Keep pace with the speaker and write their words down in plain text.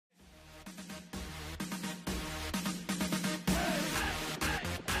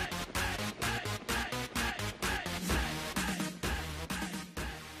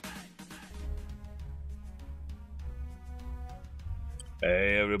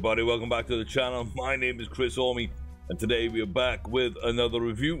Hey everybody, welcome back to the channel. My name is Chris Orme, and today we are back with another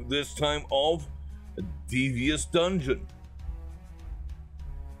review, this time of Devious Dungeon.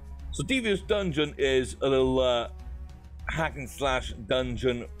 So Devious Dungeon is a little hack and slash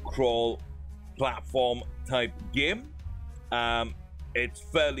dungeon crawl platform type game. It's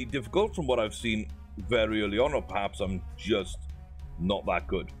fairly difficult from what I've seen very early on, or perhaps I'm just not that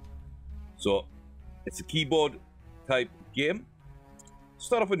good. So it's a keyboard type game.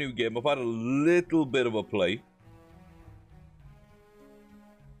 Start off a new game. I've had a little bit of a play,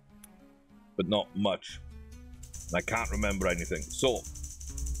 but not much. I can't remember anything. So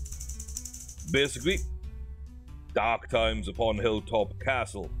basically, dark times upon Hilltop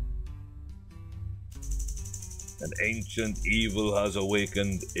Castle. An ancient evil has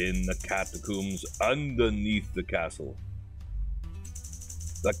awakened in the catacombs underneath the castle.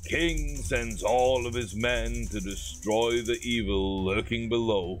 The king sends all of his men to destroy the evil lurking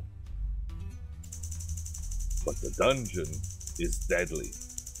below. But the dungeon is deadly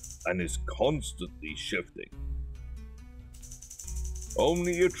and is constantly shifting.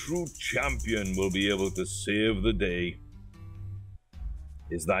 Only a true champion will be able to save the day.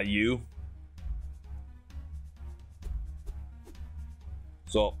 Is that you?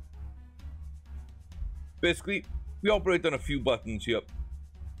 So, basically, we operate on a few buttons here.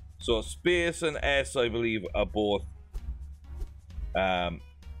 So space and S, I believe, are both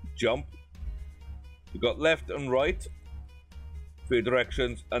jump. You've got left and right for your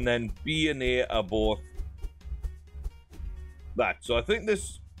directions, and then B and A are both that. So I think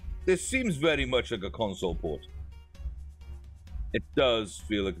this seems very much like a console port. It does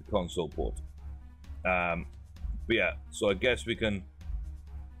feel like a console port. But yeah, so I guess we can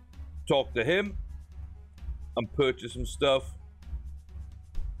talk to him and purchase some stuff.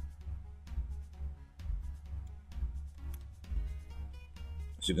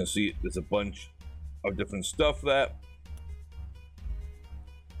 So you can see there's a bunch of different stuff there.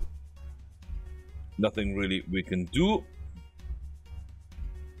 Nothing really we can do.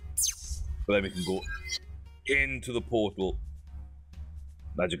 But then we can go into the portal.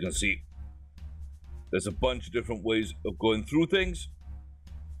 As you can see, there's a bunch of different ways of going through things.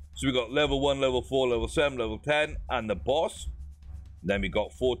 So we got level 1, level 4, level 7, level 10, and the boss. Then we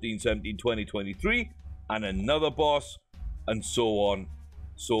got 14, 17, 20, 23, and another boss, and so on,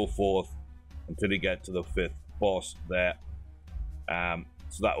 so forth, until you get to the 5th boss there.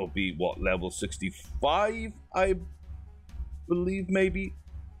 So that would be, what, level 65, I believe, maybe?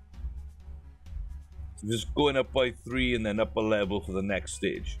 So just going up by 3 and then up a level for the next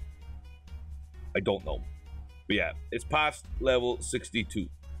stage. I don't know. But yeah, it's past level 62.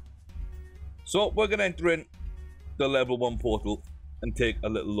 So we're going to enter in the level 1 portal and take a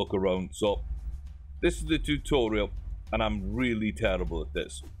little look around. So this is the tutorial, and I'm really terrible at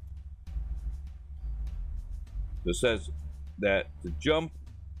this. So it says that to jump,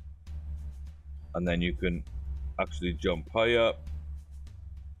 and then you can actually jump higher.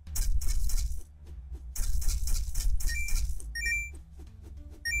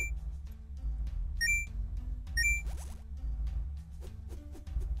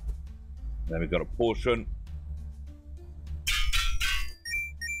 Then we've got a potion.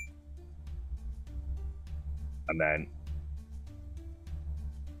 And then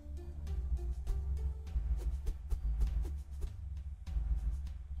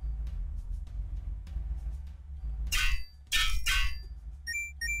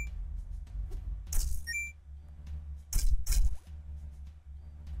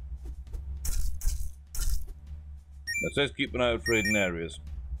it says keep an eye out for hidden areas.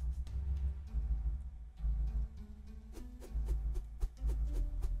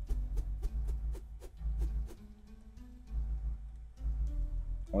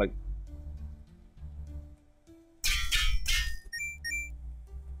 Like,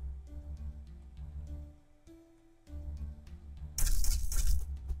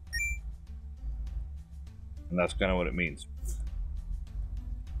 and that's kind of what it means.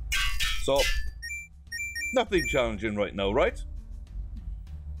 So, nothing challenging right now, right?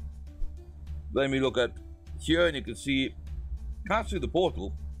 Let me look at here, and you can see, can't see the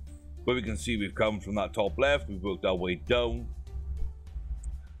portal, but we can see we've come from that top left, we've worked our way down.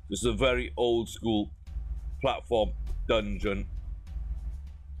 This is a very old school platform dungeon.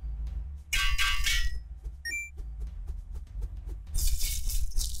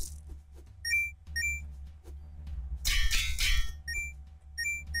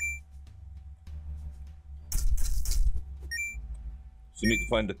 So you need to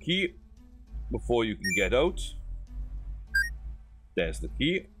find the key before you can get out. There's the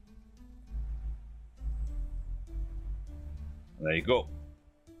key. There you go.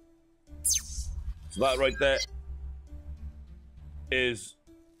 So that right there is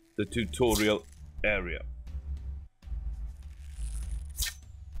the tutorial area.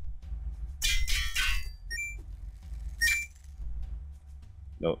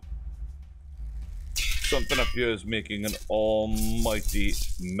 No. Something up here is making an almighty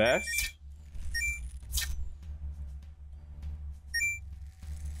mess.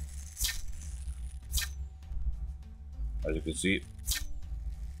 As you can see,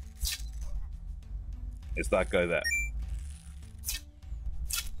 it's that guy there.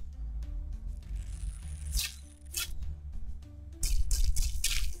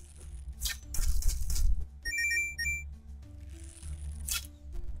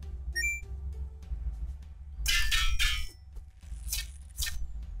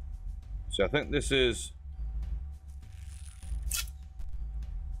 So I think this is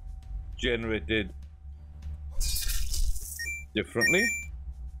generated differently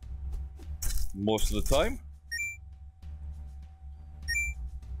most of the time.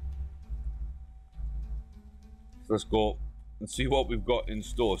 So let's go and see what we've got in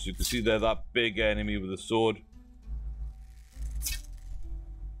store. So you can see there that big enemy with a sword.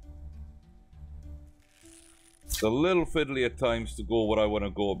 It's a little fiddly at times to go where I want to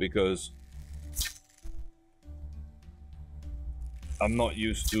go because I'm not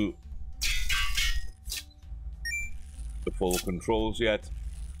used to the full controls yet.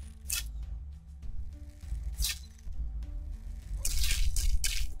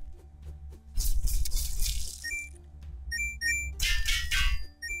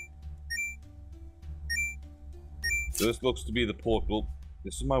 So this looks to be the portal.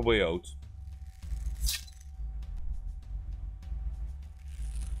 This is my way out.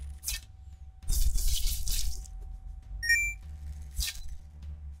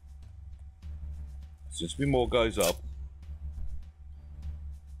 Just be more guys up.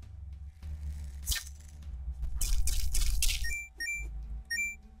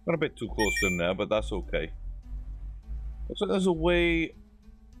 Got a bit too close to him there, but that's okay. Looks like there's a way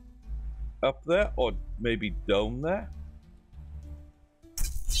up there, or maybe down there.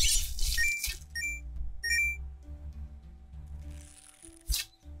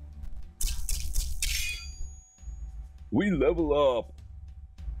 We level up.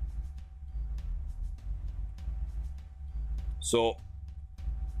 So,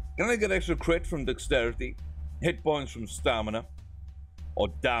 can I get extra crit from dexterity, hit points from stamina, or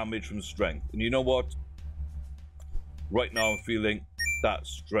damage from strength? And you know what? Right now I'm feeling that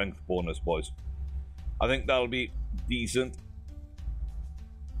strength bonus, boys. I think that'll be decent.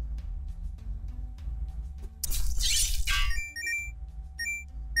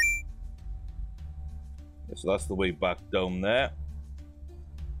 So that's the way back down there.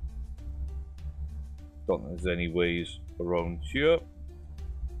 Don't think there's any ways around here.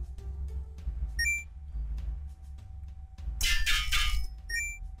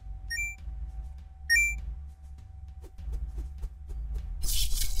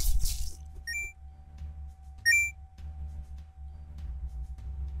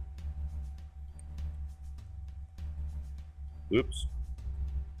 Oops.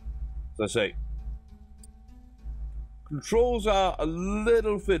 As I say, controls are a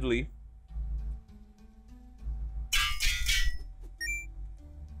little fiddly.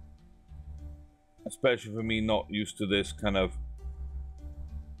 Especially for me, not used to this kind of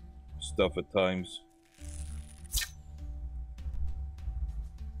stuff at times.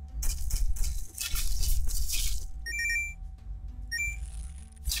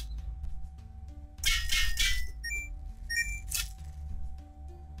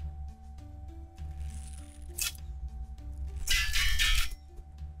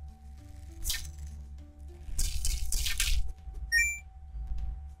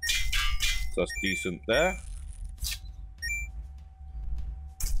 So that's decent there.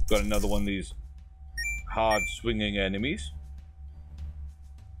 Got another one of these hard swinging enemies.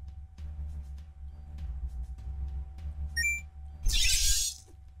 So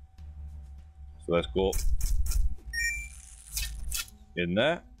let's go in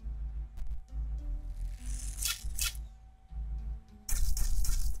there.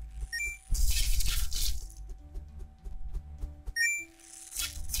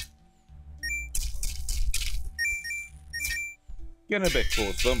 Getting a bit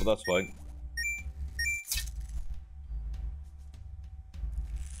close to them, but that's fine.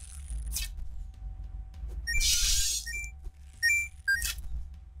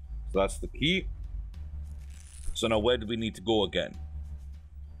 So that's the key. So now where do we need to go again?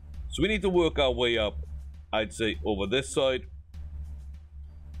 So we need to work our way up, I'd say, over this side.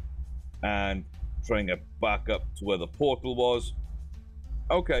 And try and get back up to where the portal was.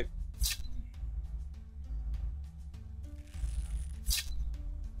 Okay.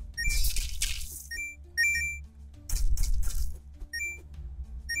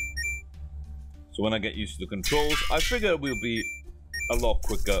 So when I get used to the controls, I figure we'll be a lot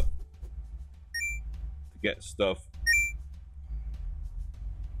quicker to get stuff.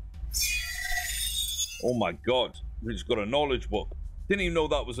 Oh my god, we just got a knowledge book. Didn't even know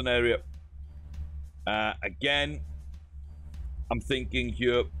that was an area. Again, I'm thinking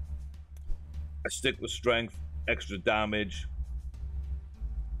here, I stick with strength, extra damage.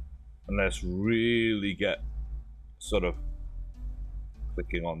 And let's really get sort of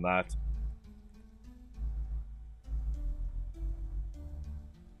clicking on that.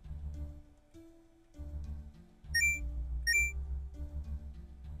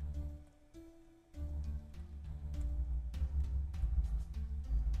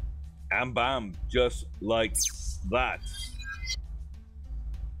 And bam, just like that.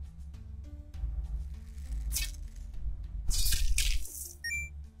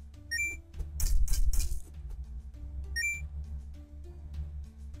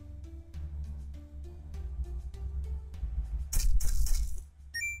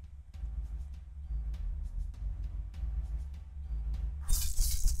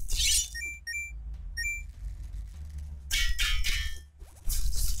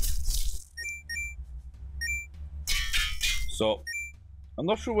 So, I'm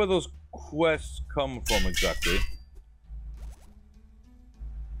not sure where those quests come from exactly.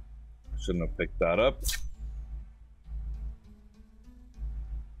 Shouldn't have picked that up.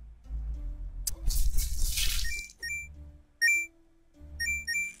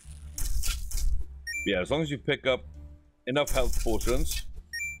 Yeah, as long as you pick up enough health potions,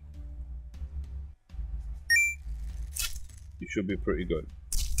 you should be pretty good.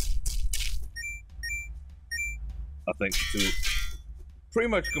 I think to pretty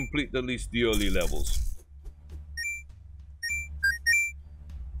much complete at least the early levels.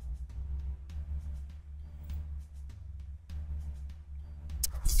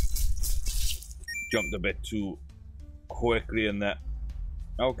 Jumped a bit too quickly in there.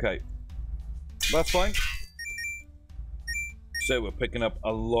 Okay, that's fine. So we're picking up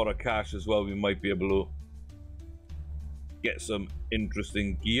a lot of cash as well. We might be able to get some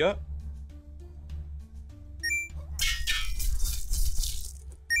interesting gear.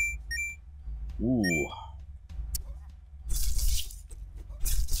 Ooh.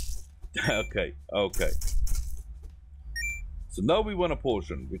 Okay, okay. So now we want a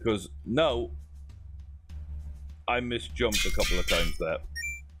potion, because now I misjumped a couple of times there.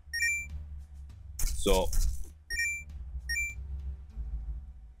 So,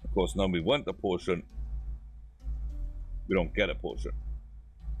 of course, now we want a potion. We don't get a potion.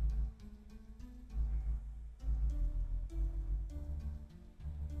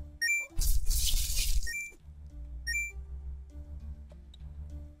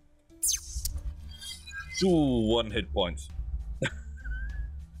 Ooh, 1 hit point.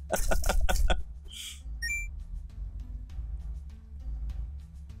 Can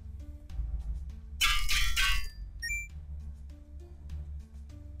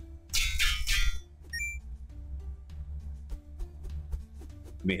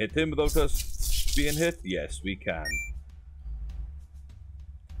we hit him without us being hit? Yes, we can.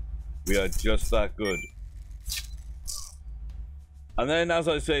 We are just that good. And then as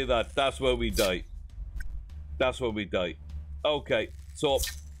I say that, that's where we die. That's where we die. Okay, so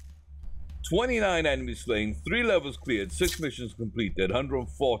 29 enemies slain, 3 levels cleared, 6 missions completed,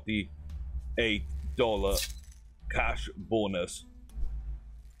 $148 cash bonus.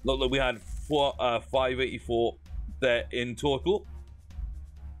 Look, like we had 584 there in total.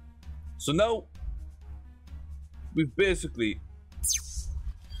 So now we've basically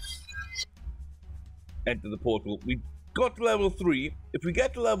entered the portal. We got to level 3. If we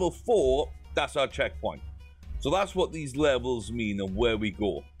get to level 4, that's our checkpoint. So that's what these levels mean and where we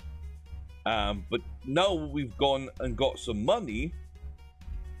go. But now we've gone and got some money.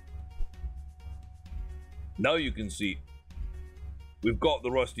 Now you can see we've got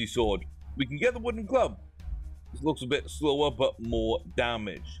the rusty sword. We can get the wooden club. This looks a bit slower, but more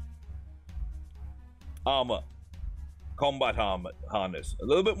damage. Armor. Combat harness. A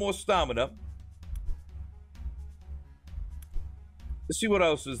little bit more stamina. Let's see what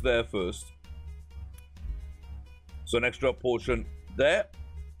else is there first. So an extra potion there.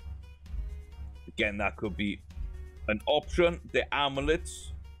 Again, that could be an option. The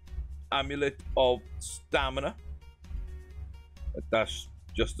amulets. Amulet of stamina. That's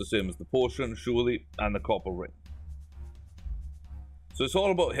just the same as the potion, surely, and the copper ring. So it's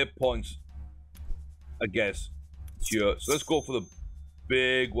all about hit points, I guess, here. So let's go for the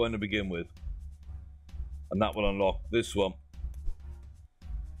big one to begin with. And that will unlock this one.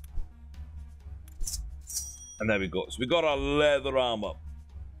 And there we go. So we got our leather armor.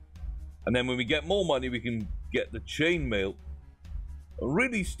 And then when we get more money, we can get the chainmail.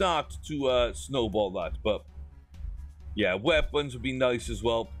 Really start to snowball that. But yeah, weapons would be nice as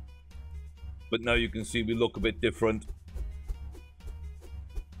well. But now you can see we look a bit different.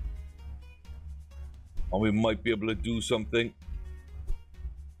 And we might be able to do something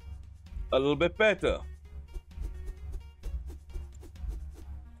a little bit better.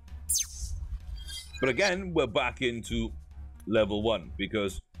 But again, we're back into level 1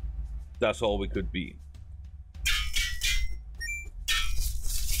 because that's all we could be.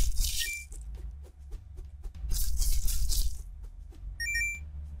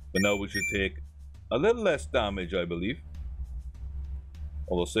 But now we should take a little less damage, I believe.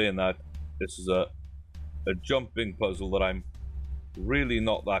 Although saying that, this is a jumping puzzle that I'm really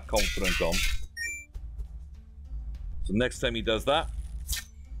not that confident on. So next time he does that,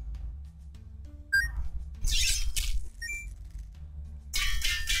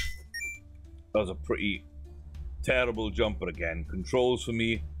 that was a pretty terrible jumper again. Controls for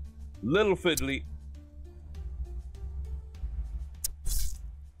me, little fiddly.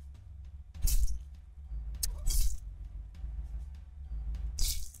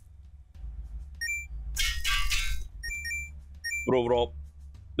 But overall,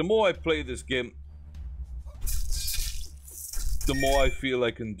 the more I play this game, the more I feel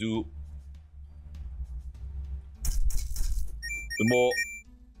I can do, the more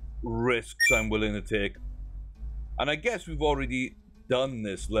risks I'm willing to take. And I guess we've already done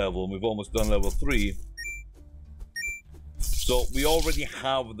this level, and we've almost done level 3. So we already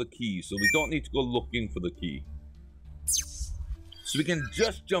have the key, so we don't need to go looking for the key. So we can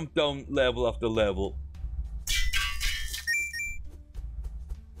just jump down level after level.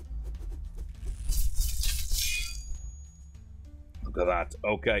 Look at that.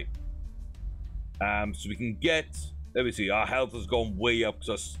 Okay. So we can get... Let me see. Our health has gone way up because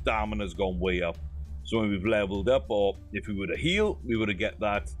our stamina's gone way up. So when we've leveled up, or if we were to heal, we would have get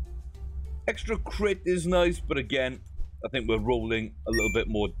that. Extra crit is nice, but again, I think we're rolling a little bit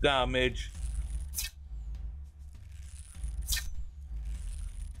more damage.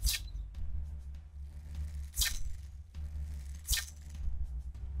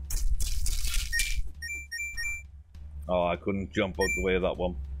 Oh, I couldn't jump out the way of that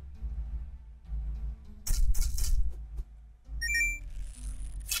one.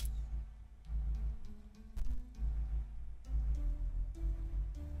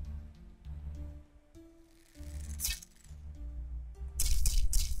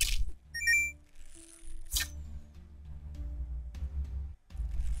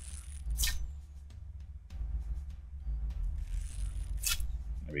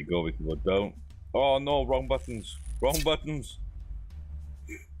 There we go, we can go down. Oh no, wrong buttons. Wrong buttons.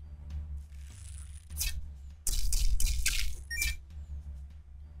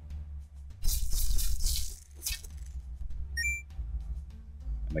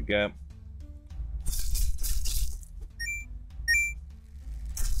 And again.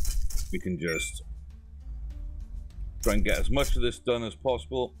 We can just try and get as much of this done as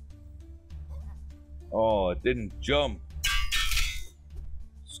possible. Oh, it didn't jump.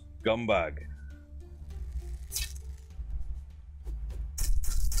 Scumbag.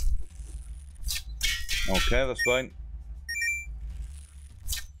 Okay, that's fine.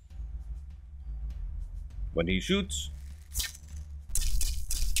 When he shoots,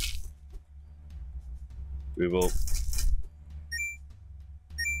 we will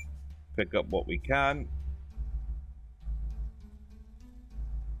pick up what we can.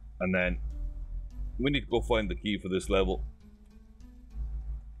 And then we need to go find the key for this level.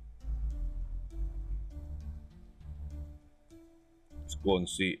 Let's go and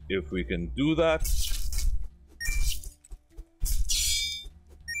see if we can do that.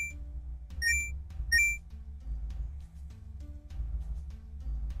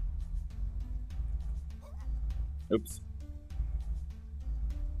 Oops.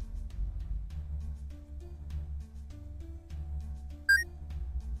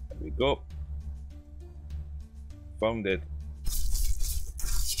 There we go. Found it.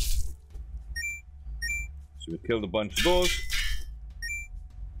 So we killed a bunch of those.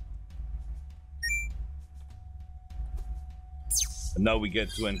 And now we get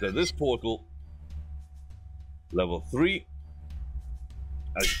to enter this portal. Level 3.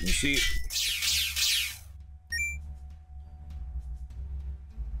 As you can see.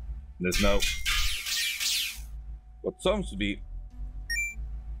 There's now what sounds to be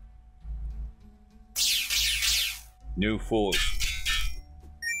new foes.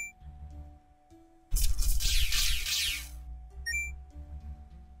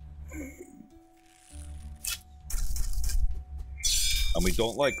 And we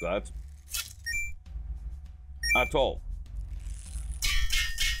don't like that at all.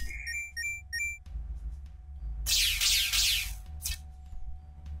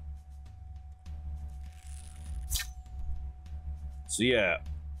 So yeah.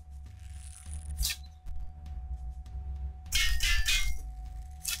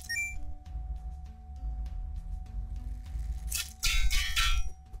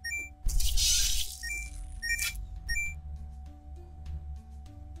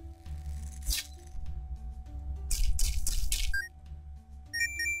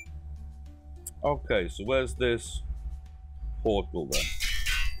 Okay, so where's this portal then?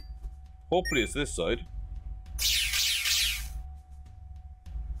 Hopefully it's this side.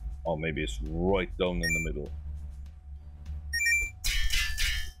 Or maybe it's right down in the middle.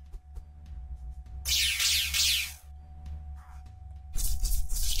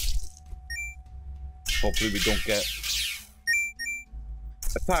 Hopefully we don't get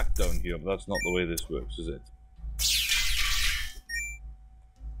attacked down here, but that's not the way this works, is it?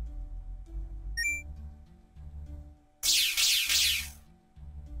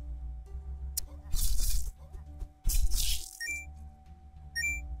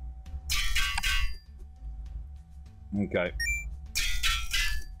 Okay.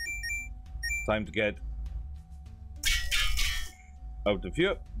 Time to get out of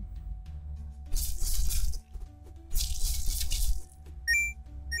here.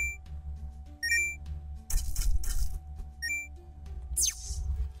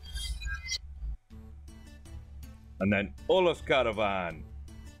 And then Ola's Caravan.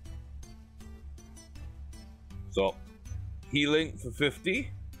 So, healing for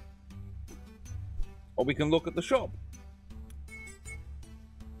 50. Or we can look at the shop.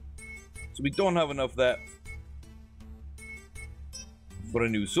 So we don't have enough there for a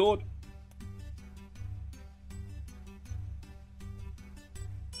new sword.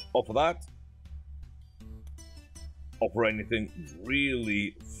 Or for that. Or for anything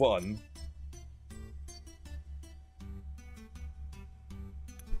really fun.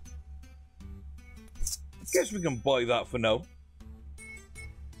 I guess we can buy that for now.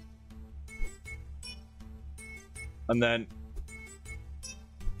 And then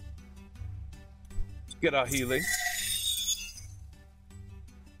let's get our healing.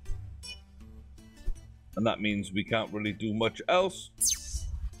 And that means we can't really do much else.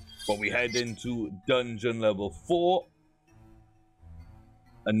 But we head into dungeon level 4.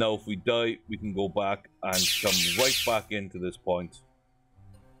 And now if we die, we can go back and come right back into this point.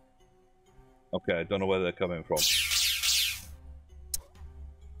 Okay, I don't know where they're coming from.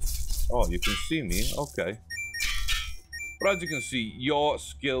 Oh, you can see me? Okay. But as you can see, your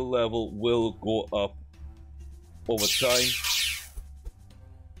skill level will go up over time.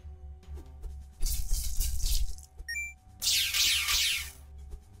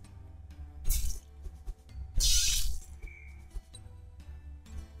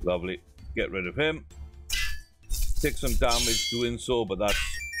 Lovely. Get rid of him. Take some damage doing so, but that's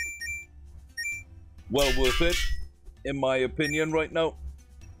well worth it, in my opinion, right now.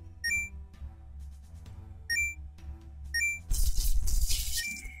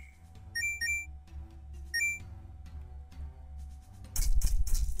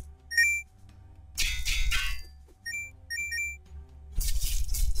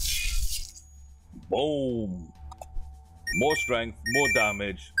 Boom. More strength, more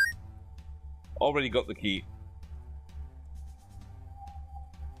damage. Already got the key.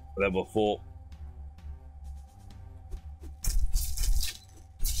 Level 4.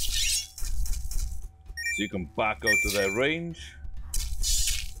 So you can back out to their range.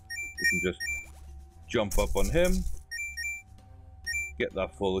 You can just jump up on him. Get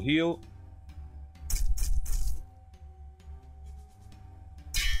that full heal.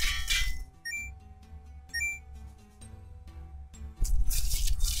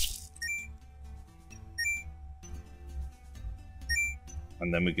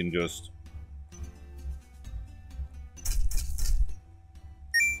 And then we can just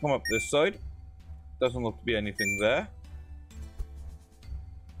come up this side. Doesn't look to be anything there.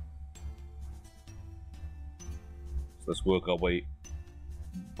 So let's work our way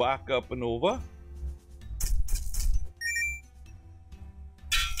back up and over.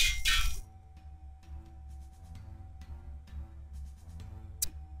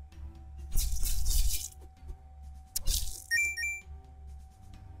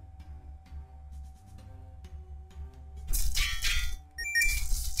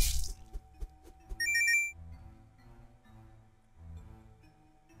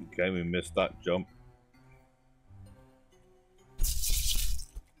 Okay, we missed that jump.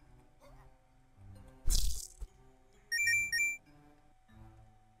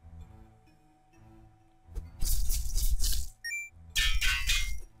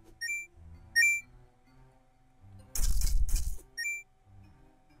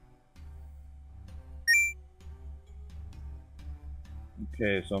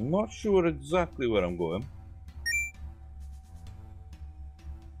 Okay, so I'm not sure exactly where I'm going.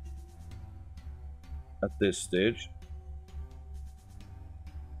 At this stage.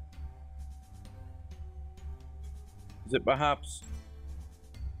 Is it perhaps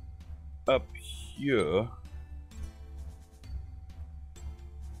up here?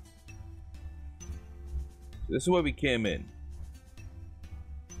 This is where we came in.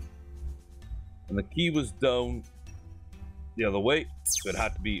 And the key was down the other way, so it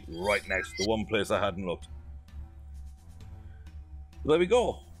had to be right next to the one place I hadn't looked. There we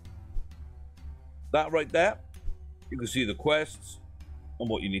go. That right there, you can see the quests and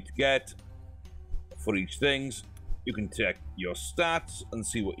what you need to get for each things. You can check your stats and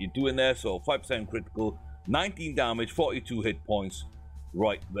see what you're doing there. So 5% critical, 19 damage, 42 hit points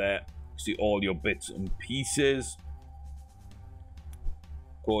right there. See all your bits and pieces.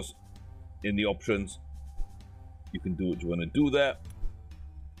 Of course, in the options, you can do what you want to do there.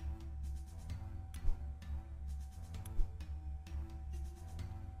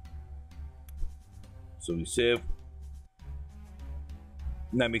 So we save.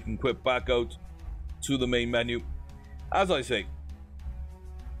 And then we can quit back out to the main menu. As I say,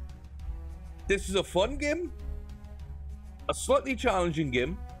 this is a fun game. A slightly challenging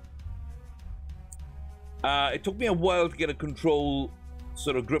game. It took me a while to get a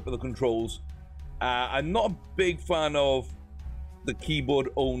sort of grip of the controls. I'm not a big fan of the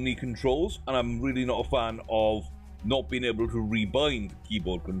keyboard-only controls, and I'm really not a fan of not being able to rebind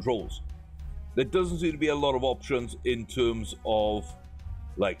keyboard controls. There doesn't seem to be a lot of options in terms of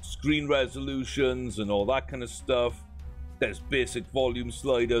like screen resolutions and all that kind of stuff. There's basic volume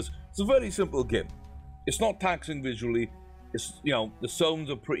sliders. It's a very simple game. It's not taxing visually. It's, you know, the sounds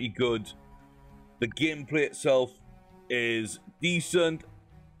are pretty good. The gameplay itself is decent.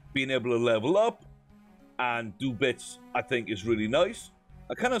 Being able to level up and do bits, I think, is really nice.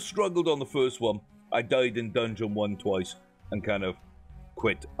 I kind of struggled on the first one. I died in Dungeon 1 twice and kind of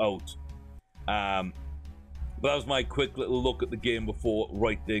quit out. But that was my quick little look at the game before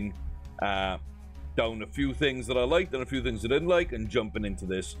writing down a few things that I liked and a few things I didn't like, and jumping into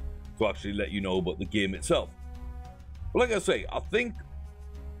this to actually let you know about the game itself. But like I say, I think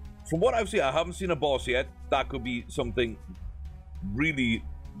from what I've seen, I haven't seen a boss yet. That could be something really,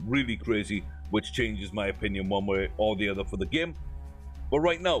 really crazy, which changes my opinion one way or the other for the game. But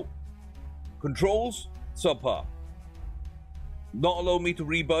right now, controls, subpar. Not allow me to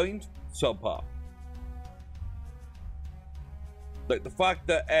rebind, subpar. Like the fact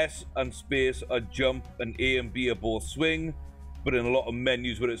that S and space are jump and A and B are both swing, but in a lot of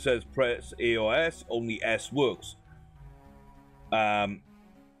menus where it says press A or S, only S works.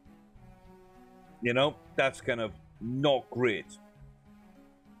 You know, that's kind of not great.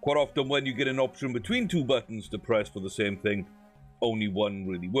 Quite often when you get an option between two buttons to press for the same thing, only one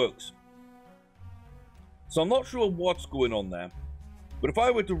really works. So I'm not sure what's going on there, but if I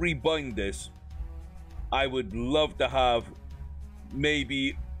were to rebind this, I would love to have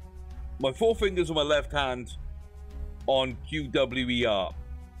maybe my four fingers on my left hand on QWER.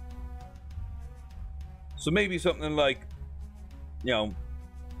 So maybe something like, you know,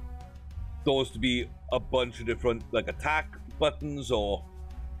 those to be a bunch of different like attack buttons, or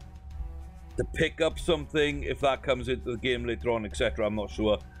to pick up something if that comes into the game later on, etc. I'm not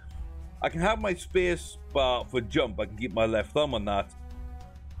sure. I can have my space bar for jump. I can keep my left thumb on that.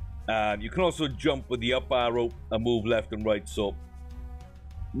 You can also jump with the up arrow and move left and right. So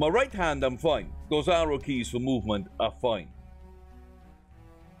my right hand, I'm fine. Those arrow keys for movement are fine.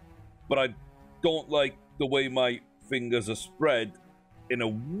 But I don't like the way my fingers are spread in a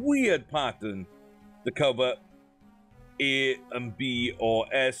weird pattern to cover A and B or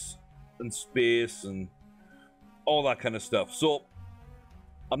S and space and all that kind of stuff. So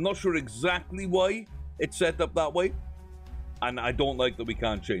I'm not sure exactly why it's set up that way, and I don't like that we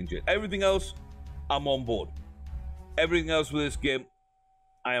can't change it. Everything else, I'm on board. Everything else with this game,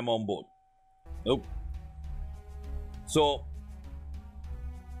 I am on board. Nope. So,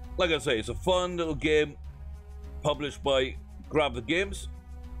 like I say, it's a fun little game published by Grab the Games,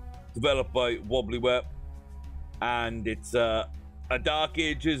 developed by Wobblyware, and it's a Dark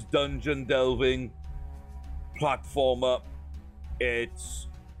Ages dungeon delving platformer. It's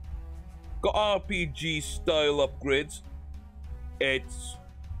got RPG style upgrades. It's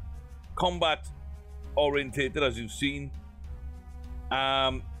combat orientated, as you've seen.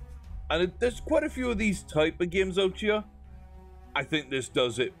 There's quite a few of these type of games out here. I think this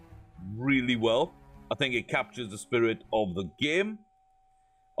does it really well. I think it captures the spirit of the game,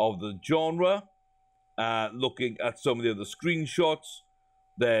 of the genre. Looking at some of the other screenshots,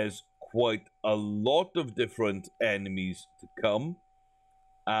 there's quite a lot of different enemies to come.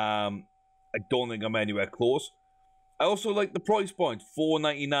 I don't think I'm anywhere close. I also like the price point,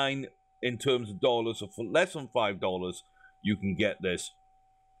 $4.99 in terms of dollars, so for less than $5, you can get this.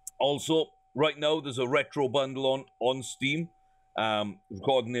 Also, right now, there's a retro bundle on Steam.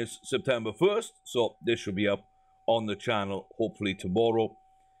 Recording this September 1st, so this should be up on the channel hopefully tomorrow.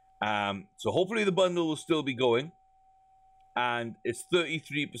 So hopefully the bundle will still be going, and it's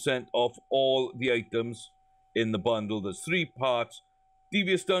 33% off all the items in the bundle. There's 3 parts.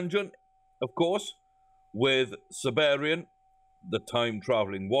 Devious Dungeon, of course, with Siberian, the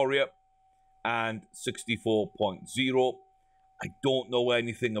time-traveling warrior, and 64.0. I don't know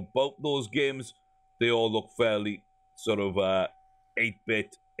anything about those games. They all look fairly sort of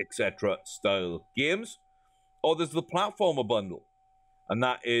 8-bit, etc. style games. Or there's the platformer bundle, and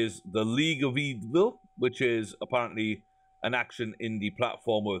that is the League of Evil, which is apparently an action indie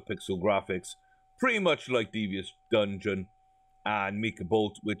platformer with pixel graphics, pretty much like Devious Dungeon, and Mecha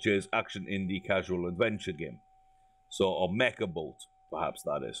Bolt, which is action indie casual adventure game. So, or Mecha Bolt, perhaps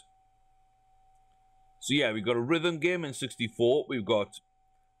that is. So yeah, we've got a rhythm game in 64. We've got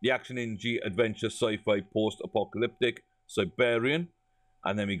the action indie adventure sci-fi post-apocalyptic Siberian,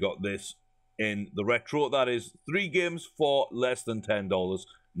 and then we got this in the retro. That is 3 games for less than $10,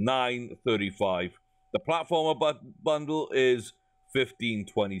 $9.35. The platformer bundle is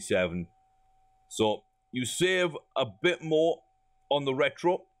 $15.27. So you save a bit more on the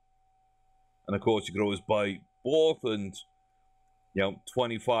retro, and of course you can always buy both, and you know,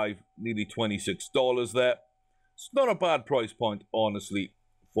 $25, nearly $26 there. It's not a bad price point, honestly,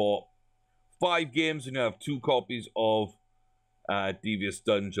 for 5 games, and you have 2 copies of Devious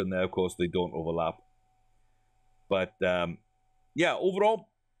Dungeon there. Of course, they don't overlap. But, yeah, overall,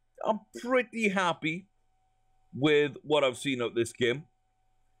 I'm pretty happy with what I've seen of this game.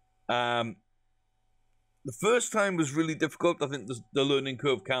 The first time was really difficult. I think the learning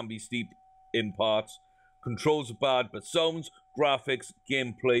curve can be steep in parts. Controls are bad, but sounds, graphics,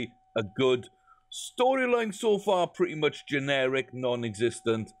 gameplay are good. Storyline so far pretty much generic,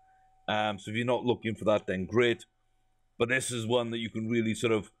 non-existent. So if you're not looking for that, then great. But this is one that you can really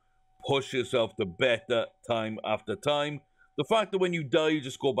sort of push yourself to better time after time. The fact that when you die, you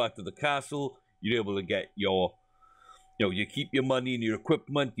just go back to the castle, you're able to get your, you keep your money and your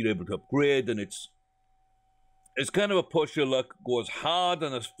equipment, you're able to upgrade, and it's kind of a push your luck, go as hard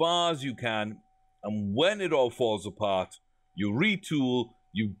and as far as you can, and when it all falls apart, you retool,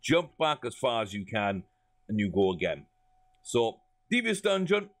 you jump back as far as you can, and you go again. So, Devious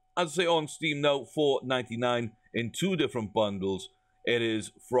Dungeon, as I say, on Steam now, $4.99 in 2 different bundles. It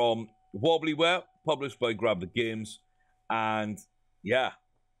is from Wobblyware, published by Grab the Games, and yeah,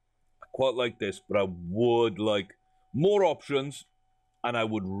 I quite like this, but I would like more options, and I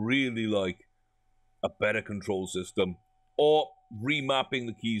would really like a better control system, or remapping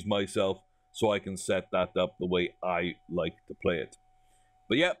the keys myself so I can set that up the way I like to play it.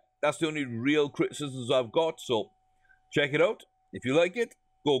 But yeah, that's the only real criticisms I've got, so check it out. If you like it,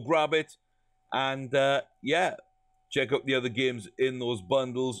 go grab it, and yeah, check out the other games in those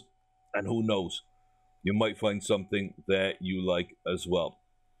bundles, and who knows, you might find something there you like as well.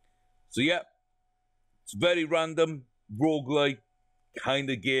 So yeah, it's very random, roguelike kind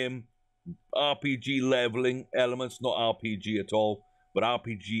of game, RPG leveling elements, not RPG at all, but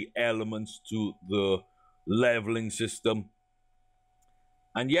RPG elements to the leveling system.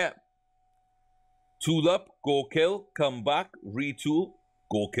 And yeah, tool up, go kill, come back, retool,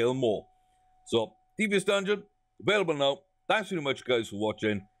 go kill more. So, Devious Dungeon, available now. Thanks very much, guys, for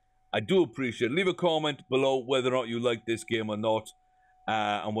watching. I do appreciate it. Leave a comment below whether or not you like this game or not,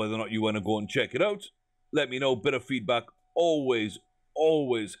 and whether or not you want to go and check it out. Let me know. Bit of feedback, always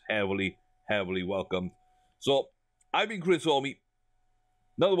heavily welcomed. So, I've been Chris Ormy.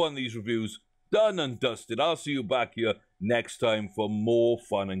 Another one of these reviews, done and dusted. I'll see you back here next time for more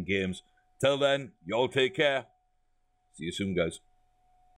fun and games. Till then, y'all take care. See you soon, guys.